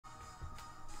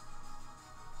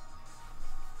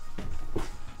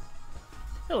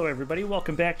Hello everybody,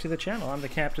 welcome back to the channel. I'm the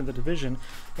captain of the division,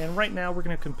 and right now we're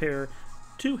going to compare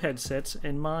two headsets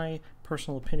and my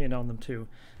personal opinion on them too.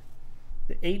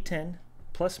 The A10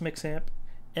 plus mixamp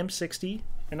M60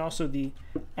 and also the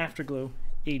Afterglow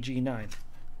Ag9.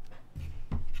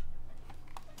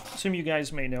 Some of you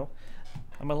guys may know,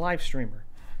 I'm a live streamer.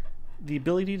 The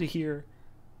ability to hear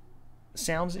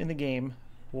sounds in the game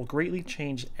will greatly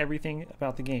change everything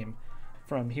about the game,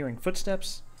 from hearing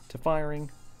footsteps to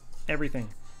firing, everything.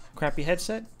 Crappy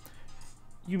headset,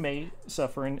 you may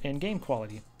suffer in game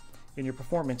quality, in your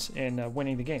performance in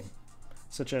winning the game,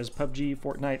 such as PUBG,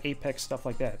 Fortnite, Apex, stuff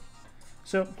like that.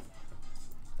 So,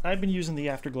 I've been using the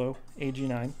Afterglow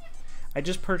Ag9. I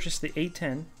just purchased the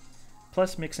A10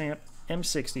 plus mixamp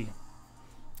M60.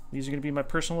 These are going to be my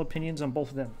personal opinions on both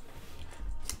of them.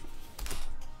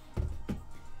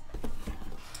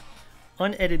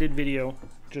 Unedited video,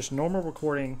 just normal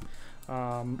recording.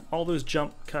 All those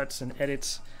jump cuts and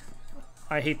edits,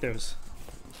 I hate those.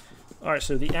 Alright,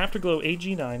 so the Afterglow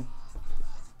Ag9,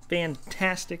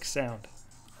 fantastic sound.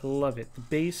 I love it. The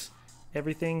bass,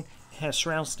 everything, has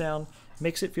surround sound,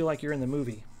 makes it feel like you're in the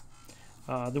movie.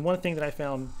 The one thing that I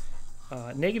found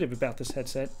negative about this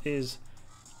headset is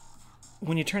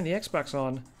when you turn the Xbox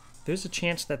on, there's a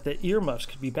chance that the earmuffs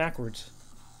could be backwards.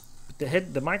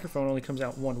 But the microphone only comes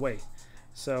out one way.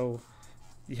 So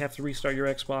you have to restart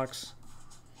your Xbox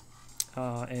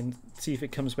and see if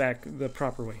it comes back the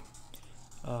proper way.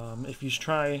 If you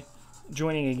try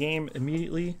joining a game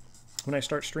immediately when I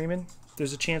start streaming,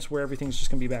 there's a chance where everything's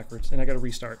just going to be backwards and I got to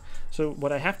restart. So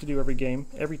what I have to do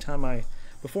every time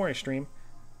before I stream,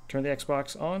 turn the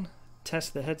Xbox on,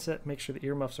 test the headset, make sure the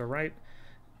earmuffs are right.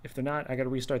 If they're not, I got to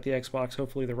restart the Xbox.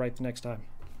 Hopefully they're right the next time.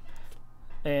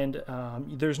 And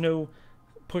there's no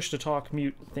push to talk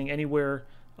mute thing anywhere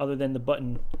other than the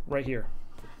button right here.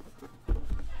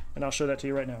 And I'll show that to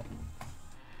you right now.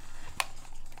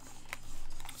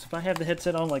 So if I have the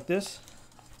headset on like this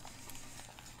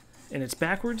and it's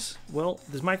backwards, well,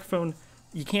 this microphone,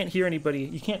 you can't hear anybody,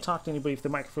 you can't talk to anybody if the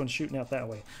microphone's shooting out that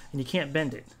way. And you can't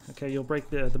bend it. Okay, you'll break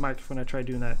the microphone. I tried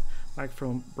doing that.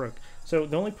 Microphone broke. So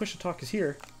the only push to talk is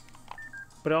here,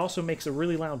 but it also makes a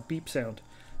really loud beep sound.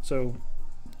 So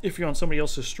if you're on somebody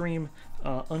else's stream,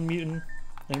 unmuting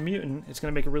and muting, it's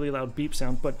going to make a really loud beep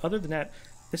sound. But other than that,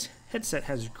 this headset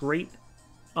has great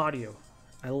audio.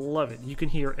 I love it. You can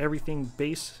hear everything.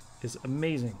 Bass is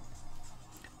amazing.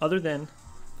 Other than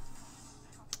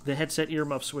the headset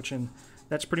earmuff switching,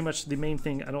 that's pretty much the main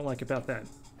thing I don't like about that.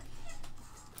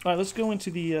 All right, let's go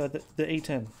into the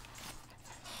A10.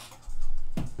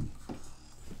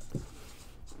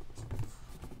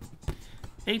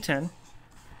 A10.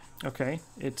 Okay,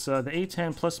 it's the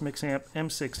A10 plus mixamp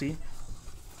M60.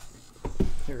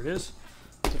 Here it is.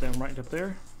 Put them right up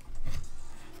there.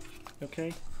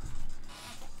 Okay.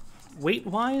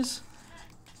 Weight-wise,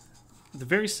 they're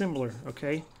very similar.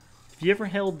 Okay. If you ever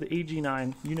held the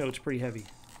Ag9, you know it's pretty heavy.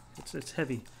 It's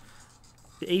heavy.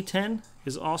 The A10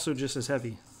 is also just as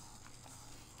heavy.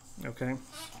 Okay.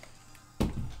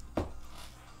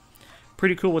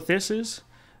 Pretty cool with this is,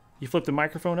 you flip the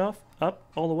microphone up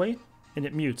all the way, and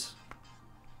it mutes.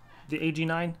 The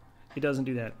Ag9, it doesn't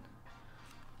do that.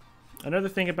 Another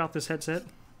thing about this headset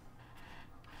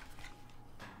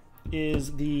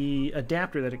is the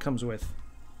adapter that it comes with.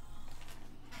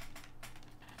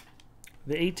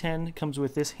 The A10 comes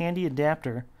with this handy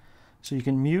adapter, so you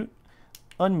can mute,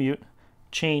 unmute,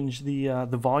 change the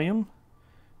volume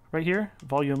right here,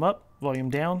 volume up, volume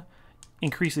down,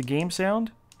 increase the game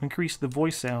sound, increase the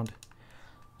voice sound.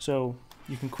 So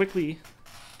you can quickly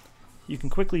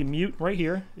mute right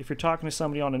here if you're talking to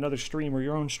somebody on another stream or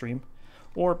your own stream,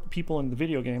 or people in the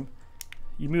video game.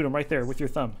 You mute them right there with your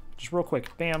thumb, just real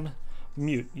quick, bam,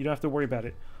 mute. You don't have to worry about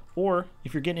it. Or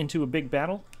if you're getting into a big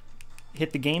battle,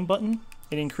 hit the game button.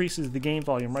 It increases the game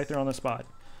volume right there on the spot.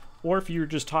 Or if you're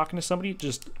just talking to somebody,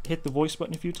 just hit the voice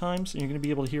button a few times and you're going to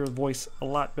be able to hear the voice a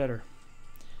lot better.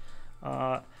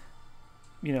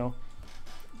 You know,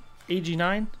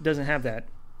 Ag9 doesn't have that.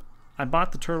 I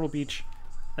bought the Turtle Beach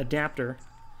adapter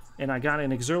and I got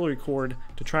an auxiliary cord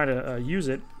to try to use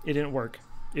it. It didn't work.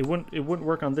 It wouldn't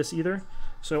work on this either.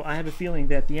 So I have a feeling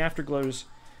that the Afterglows,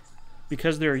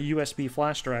 because they're a USB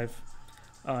flash drive,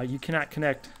 you cannot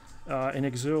connect an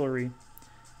auxiliary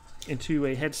into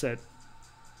a headset.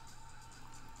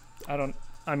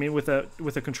 I mean with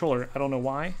a controller. I don't know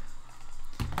why,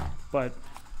 but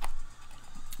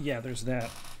yeah, there's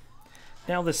that.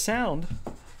 Now the sound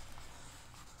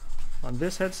on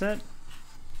this headset,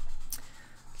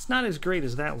 it's not as great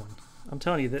as that one. I'm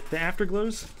telling you that the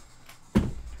Afterglows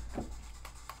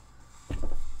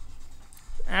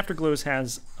Afterglows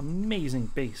has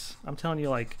amazing bass. I'm telling you,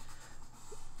 like,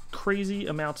 crazy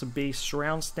amounts of bass,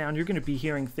 surround sound. You're going to be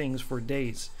hearing things for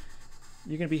days.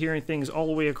 You're going to be hearing things all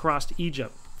the way across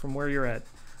Egypt from where you're at.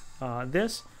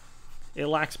 This, it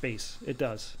lacks bass. It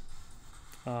does.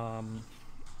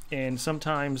 And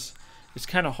sometimes it's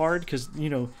kind of hard because, you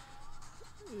know,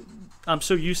 I'm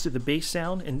so used to the bass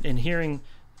sound, and hearing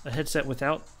a headset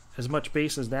without as much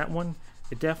bass as that one,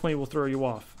 it definitely will throw you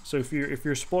off. So if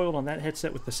you're spoiled on that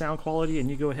headset with the sound quality and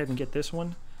you go ahead and get this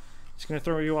one, it's going to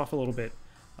throw you off a little bit.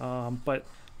 But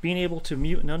being able to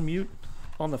mute and unmute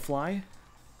on the fly,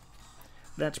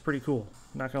 that's pretty cool.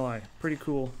 Not gonna lie, pretty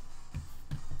cool.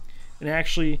 And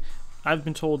actually, I've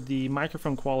been told the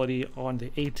microphone quality on the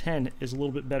A10 is a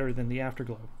little bit better than the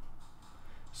Afterglow.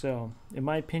 So, in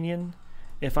my opinion,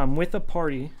 if I'm with a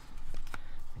party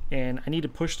and I need to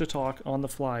push to talk on the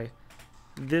fly,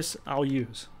 this I'll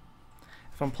use.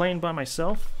 If I'm playing by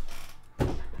myself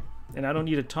and I don't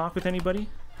need to talk with anybody,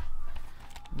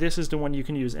 this is the one you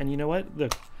can use. And you know what?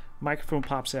 The microphone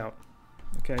pops out.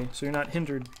 Okay, so you're not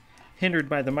hindered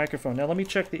by the microphone. Now let me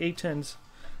check the A10s.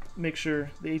 Make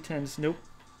sure the A10s, nope.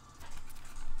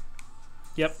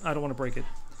 Yep, I don't want to break it.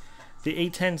 The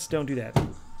A10s don't do that.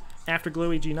 Afterglow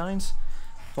Ag9s,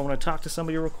 if I want to talk to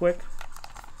somebody real quick,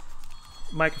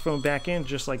 microphone back in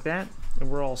just like that, and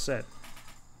we're all set.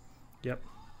 Yep.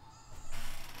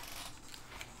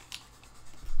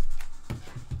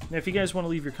 Now if you guys want to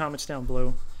leave your comments down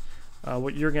below,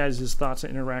 what your guys' thoughts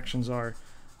and interactions are,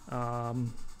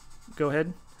 go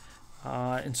ahead.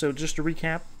 And so just to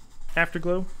recap,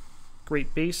 Afterglow,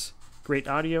 great bass, great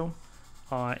audio.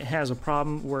 It has a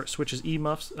problem where it switches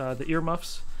the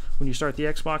earmuffs when you start the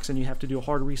Xbox, and you have to do a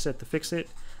hard reset to fix it.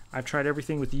 I've tried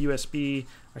everything with the USB.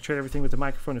 I tried everything with the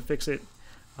microphone to fix it.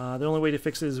 The only way to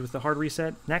fix it is with the hard reset,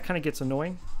 and that kind of gets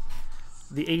annoying.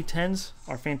 The A10s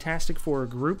are fantastic for a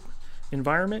group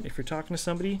environment if you're talking to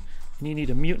somebody and you need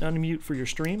to mute and unmute for your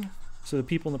stream so the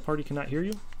people in the party cannot hear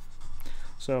you.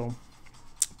 So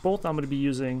both I'm going to be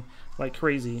using like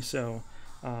crazy, so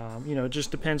you know, it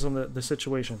just depends on the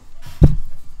situation.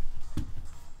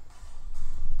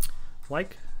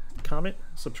 Like, comment,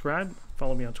 subscribe,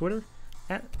 follow me on Twitter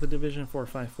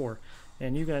 @TheDivision454,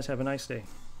 and you guys have a nice day.